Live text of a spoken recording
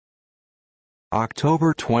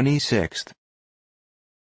October 26,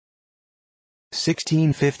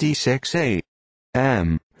 1656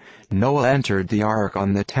 A.M. Noah entered the ark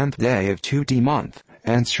on the 10th day of 2D month,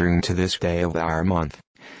 answering to this day of our month.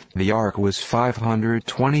 The ark was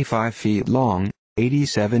 525 feet long,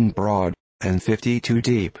 87 broad, and 52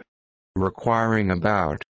 deep, requiring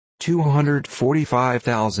about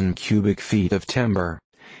 245,000 cubic feet of timber.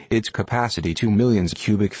 Its capacity 2 million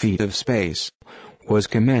cubic feet of space. Was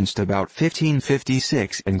commenced about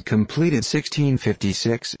 1556 and completed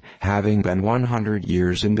 1656, having been 100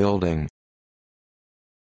 years in building.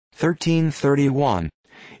 1331.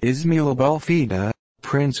 Ismael Abulfeda,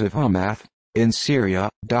 Prince of Hamath, in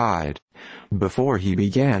Syria, died. Before he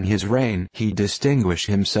began his reign, he distinguished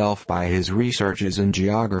himself by his researches in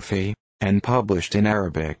geography, and published in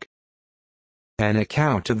Arabic an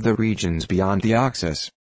account of the regions beyond the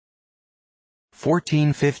Oxus.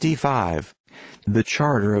 1455. The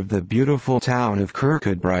charter of the beautiful town of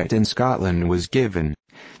Kirkcudbright in Scotland was given.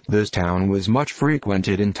 This town was much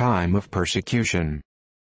frequented in time of persecution.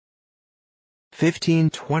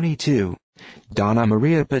 1522. Donna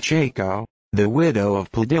Maria Pacheco, the widow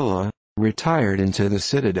of Padilla, retired into the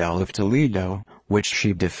citadel of Toledo, which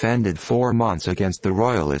she defended 4 months against the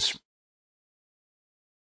royalists.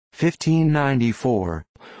 1594.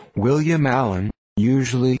 William Allen,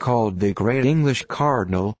 usually called the Great English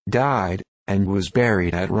Cardinal, died, and was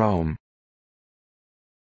buried at Rome.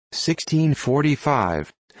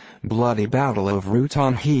 1645. Bloody Battle of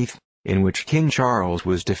Roughton Heath, in which King Charles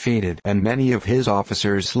was defeated and many of his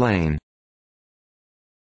officers slain.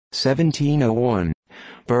 1701.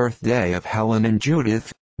 Birthday of Helen and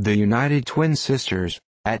Judith, the united twin sisters,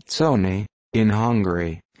 at Sony, in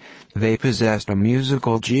Hungary. They possessed a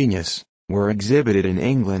musical genius, were exhibited in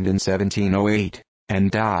England in 1708,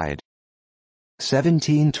 and died.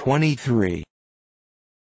 1723.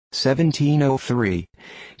 1703.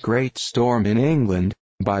 Great storm in England,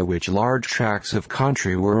 by which large tracts of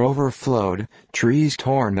country were overflowed, trees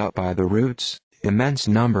torn up by the roots, immense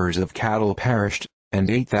numbers of cattle perished, and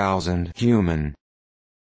 8,000 human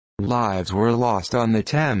lives were lost on the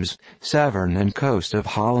Thames, Severn and coast of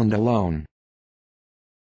Holland alone.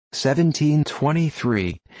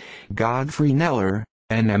 1723. Godfrey Kneller,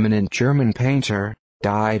 an eminent German painter,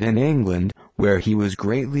 died in England, where he was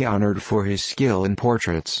greatly honored for his skill in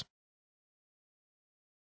portraits.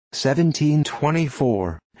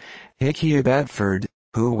 1724. Hickey of Bedford,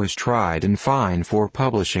 who was tried and fined for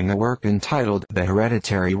publishing a work entitled The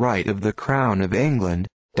Hereditary Right of the Crown of England,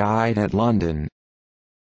 died at London.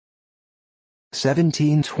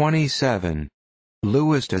 1727.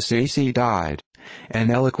 Louis d'Assisi died, an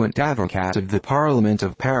eloquent advocate of the Parliament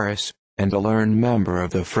of Paris, and a learned member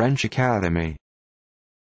of the French Academy.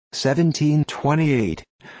 1728.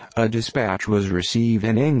 A dispatch was received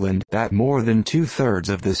in England that more than 2/3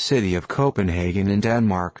 of the city of Copenhagen in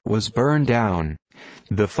Denmark was burned down.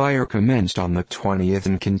 The fire commenced on the 20th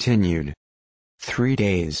and continued 3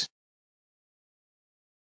 days.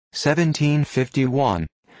 1751.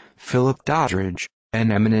 Philip Doddridge,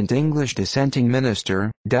 an eminent English dissenting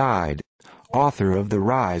minister, died, author of The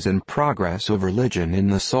Rise and Progress of Religion in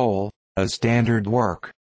the Soul, a standard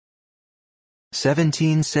work.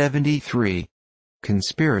 1773.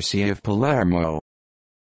 Conspiracy of Palermo.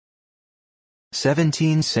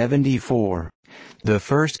 1774. The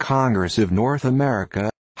First Congress of North America,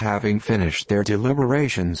 having finished their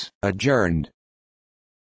deliberations, adjourned.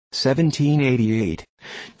 1788.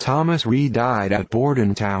 Thomas Reed died at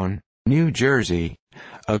Bordentown, New Jersey,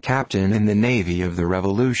 a captain in the Navy of the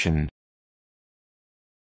Revolution.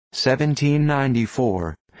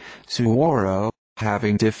 1794. Suwarrow,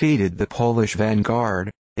 having defeated the Polish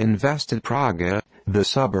vanguard, invested Praga, the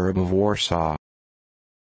suburb of Warsaw.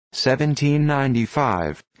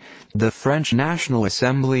 1795. The French National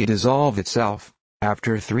Assembly dissolved itself,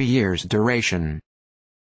 after 3 years' duration.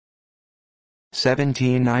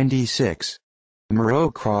 1796.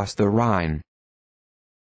 Moreau crossed the Rhine.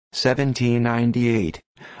 1798.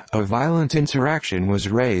 A violent insurrection was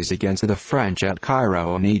raised against the French at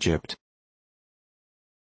Cairo in Egypt.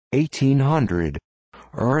 1800.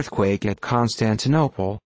 Earthquake at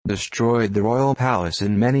Constantinople, destroyed the royal palace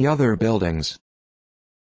and many other buildings.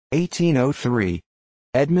 1803.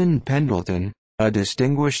 Edmund Pendleton, a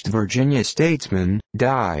distinguished Virginia statesman,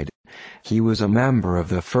 died. He was a member of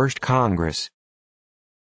the First Congress.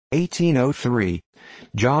 1803.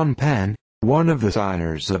 John Penn, one of the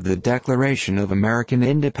signers of the Declaration of American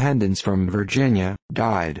Independence from Virginia,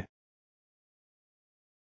 died.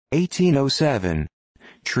 1807.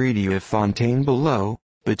 Treaty of Fontainebleau,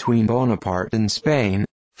 between Bonaparte and Spain,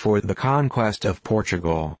 for the conquest of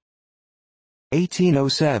Portugal.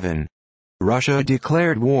 1807. Russia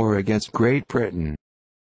declared war against Great Britain.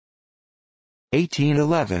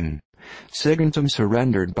 1811. Saguntum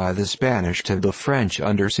surrendered by the Spanish to the French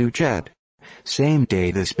under Suchet. Same day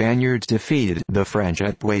the Spaniards defeated the French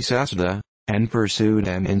at Buesasda, and pursued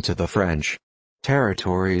them into the French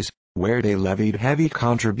territories, where they levied heavy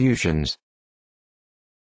contributions.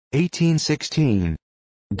 1816.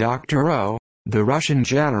 Dr. O, the Russian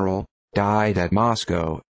general, died at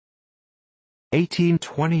Moscow.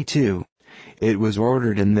 1822. It was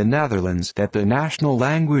ordered in the Netherlands that the national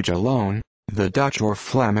language alone, the Dutch or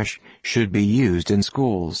Flemish, should be used in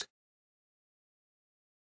schools.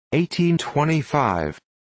 1825.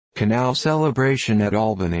 Canal celebration at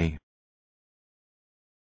Albany.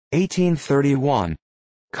 1831.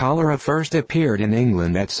 Cholera first appeared in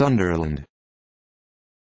England at Sunderland.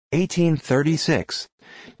 1836.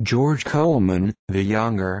 George Coleman, the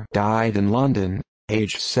younger, died in London,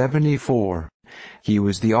 aged 74. He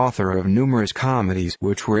was the author of numerous comedies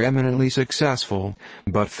which were eminently successful,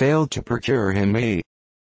 but failed to procure him a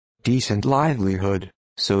decent livelihood,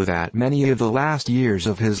 so that many of the last years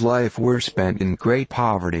of his life were spent in great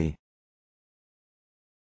poverty.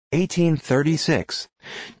 1836.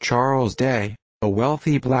 Charles Day, a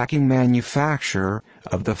wealthy blacking manufacturer,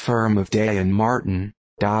 of the firm of Day and Martin,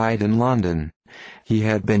 died in London. He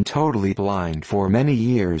had been totally blind for many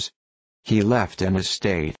years. He left an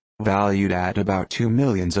estate, valued at about $2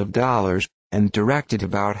 million, and directed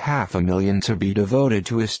about $500,000 to be devoted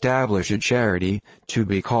to establish a charity, to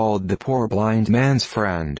be called the Poor Blind Man's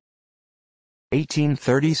Friend.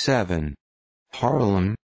 1837.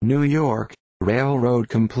 Harlem, New York, railroad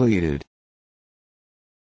completed.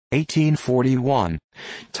 1841.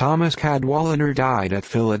 Thomas Cadwalader died at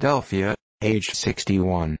Philadelphia, aged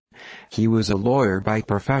 61. He was a lawyer by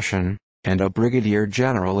profession, and a brigadier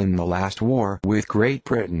general in the last war with Great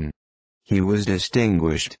Britain. He was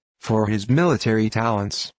distinguished for his military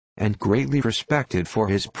talents, and greatly respected for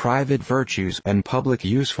his private virtues and public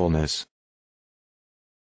usefulness.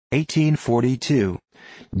 1842.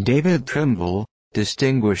 David Trimble,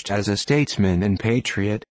 distinguished as a statesman and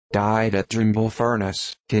patriot, died at Trimble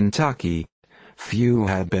Furnace, Kentucky. Few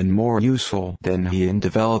have been more useful than he in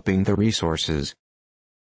developing the resources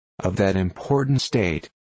of that important state.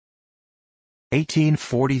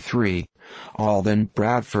 1843. Alden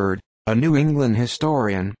Bradford, a New England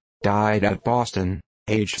historian, died at Boston,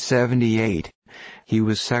 aged 78. He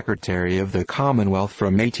was Secretary of the Commonwealth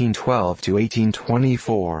from 1812 to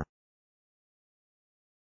 1824.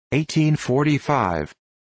 1845.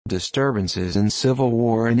 Disturbances and civil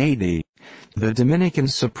war in Haiti. The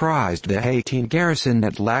Dominicans surprised the Haitian garrison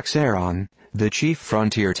at Lac-Saron, the chief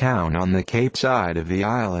frontier town on the Cape side of the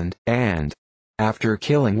island, and, after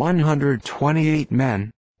killing 128 men,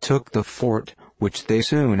 took the fort, which they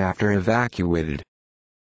soon after evacuated.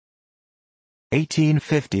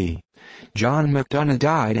 1850. John McDonough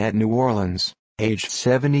died at New Orleans, aged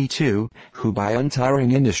 72, who by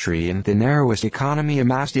untiring industry and the narrowest economy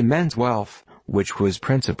amassed immense wealth, which was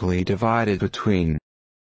principally divided between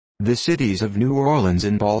the cities of New Orleans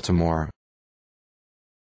and Baltimore.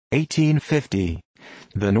 1850.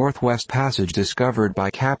 The Northwest Passage discovered by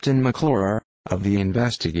Captain McClure, of the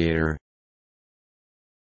Investigator.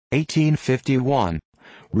 1851.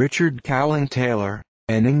 Richard Cowling Taylor,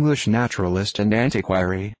 an English naturalist and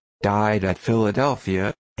antiquary, died at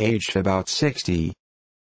Philadelphia, aged about 60.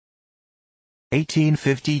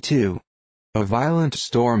 1852. A violent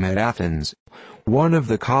storm at Athens. One of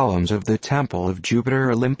the columns of the Temple of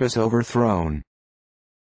Jupiter Olympus overthrown.